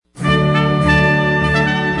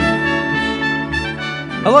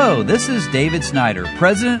Hello, this is David Snyder,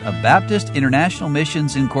 President of Baptist International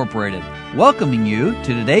Missions Incorporated, welcoming you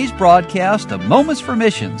to today's broadcast of Moments for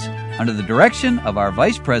Missions under the direction of our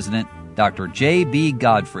Vice President, Dr. J.B.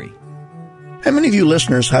 Godfrey. How many of you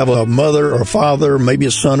listeners have a mother or father, maybe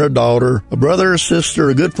a son or daughter, a brother or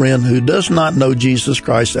sister, a good friend who does not know Jesus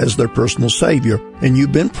Christ as their personal Savior, and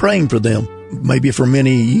you've been praying for them, maybe for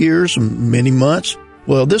many years, many months?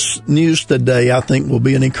 Well, this news today, I think, will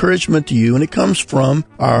be an encouragement to you, and it comes from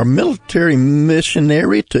our military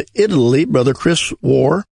missionary to Italy, Brother Chris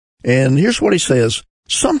Warr. And here's what he says.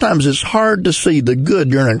 Sometimes it's hard to see the good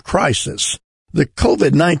during a crisis. The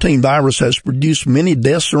COVID-19 virus has produced many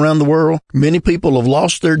deaths around the world. Many people have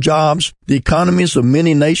lost their jobs. The economies of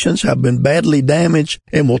many nations have been badly damaged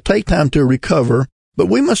and will take time to recover. But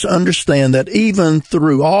we must understand that even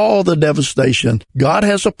through all the devastation, God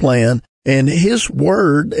has a plan, and His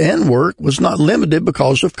word and work was not limited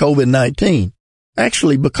because of COVID-19.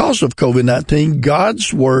 Actually, because of COVID-19,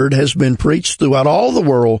 God's word has been preached throughout all the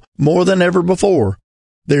world more than ever before.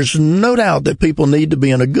 There's no doubt that people need to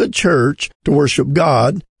be in a good church to worship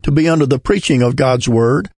God, to be under the preaching of God's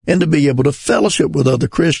word, and to be able to fellowship with other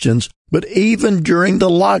Christians. But even during the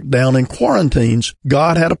lockdown and quarantines,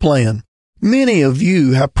 God had a plan. Many of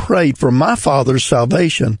you have prayed for my father's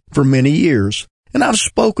salvation for many years. And I've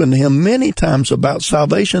spoken to him many times about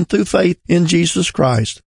salvation through faith in Jesus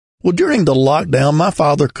Christ. Well, during the lockdown, my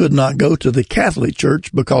father could not go to the Catholic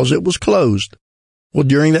Church because it was closed. Well,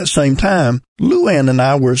 during that same time, Luann and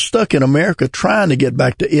I were stuck in America trying to get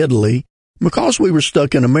back to Italy. Because we were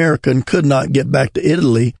stuck in America and could not get back to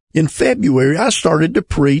Italy, in February I started to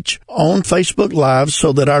preach on Facebook Live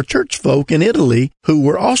so that our church folk in Italy, who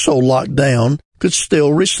were also locked down, could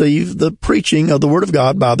still receive the preaching of the Word of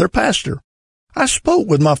God by their pastor. I spoke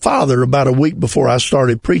with my father about a week before I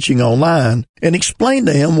started preaching online and explained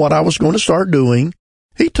to him what I was going to start doing.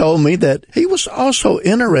 He told me that he was also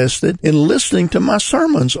interested in listening to my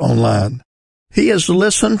sermons online. He has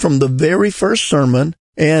listened from the very first sermon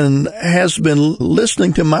and has been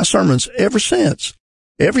listening to my sermons ever since.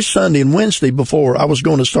 Every Sunday and Wednesday before I was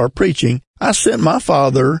going to start preaching, I sent my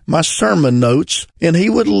father my sermon notes, and he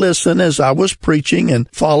would listen as I was preaching and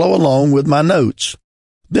follow along with my notes.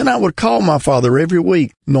 Then I would call my father every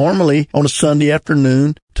week, normally on a Sunday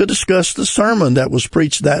afternoon, to discuss the sermon that was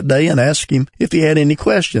preached that day and ask him if he had any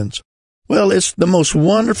questions. Well, it's the most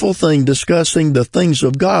wonderful thing discussing the things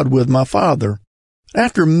of God with my father.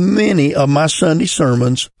 After many of my Sunday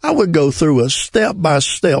sermons, I would go through a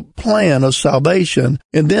step-by-step plan of salvation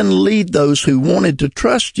and then lead those who wanted to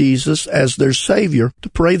trust Jesus as their Savior to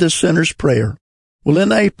pray the sinner's prayer. Well,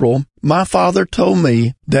 in April, my father told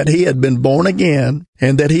me that he had been born again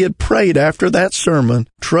and that he had prayed after that sermon,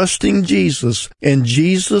 trusting Jesus and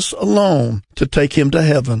Jesus alone to take him to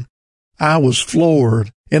heaven. I was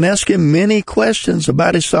floored and asked him many questions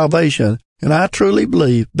about his salvation, and I truly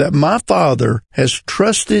believe that my father has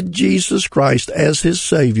trusted Jesus Christ as his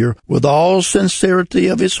Savior with all sincerity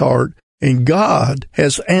of his heart, and God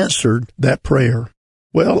has answered that prayer.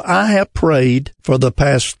 Well, I have prayed for the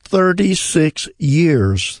past 36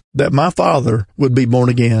 years that my father would be born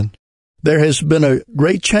again. There has been a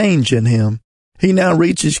great change in him. He now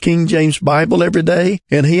reads his King James Bible every day,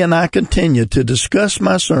 and he and I continue to discuss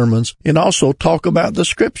my sermons and also talk about the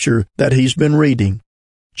scripture that he's been reading.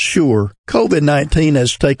 Sure, COVID-19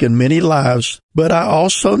 has taken many lives, but I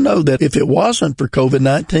also know that if it wasn't for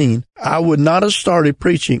COVID-19, I would not have started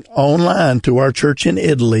preaching online to our church in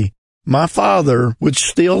Italy. My father would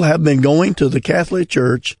still have been going to the Catholic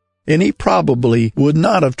Church, and he probably would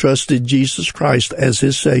not have trusted Jesus Christ as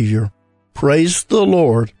his Savior. Praise the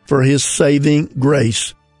Lord for his saving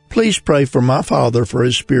grace. Please pray for my father for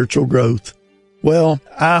his spiritual growth. Well,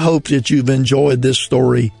 I hope that you've enjoyed this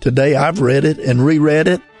story. Today I've read it and reread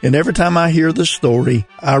it, and every time I hear the story,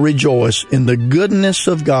 I rejoice in the goodness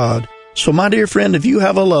of God. So my dear friend, if you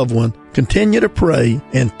have a loved one, continue to pray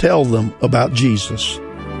and tell them about Jesus.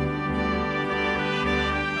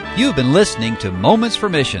 You've been listening to Moments for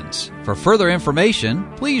Missions. For further information,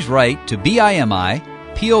 please write to BIMI,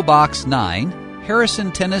 P.O. Box 9,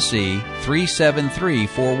 Harrison, Tennessee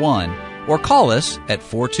 37341, or call us at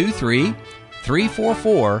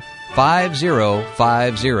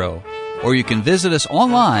 423-344-5050. Or you can visit us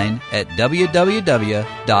online at www.bimi.org.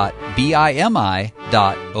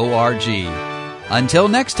 Until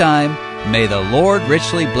next time, may the Lord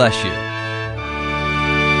richly bless you.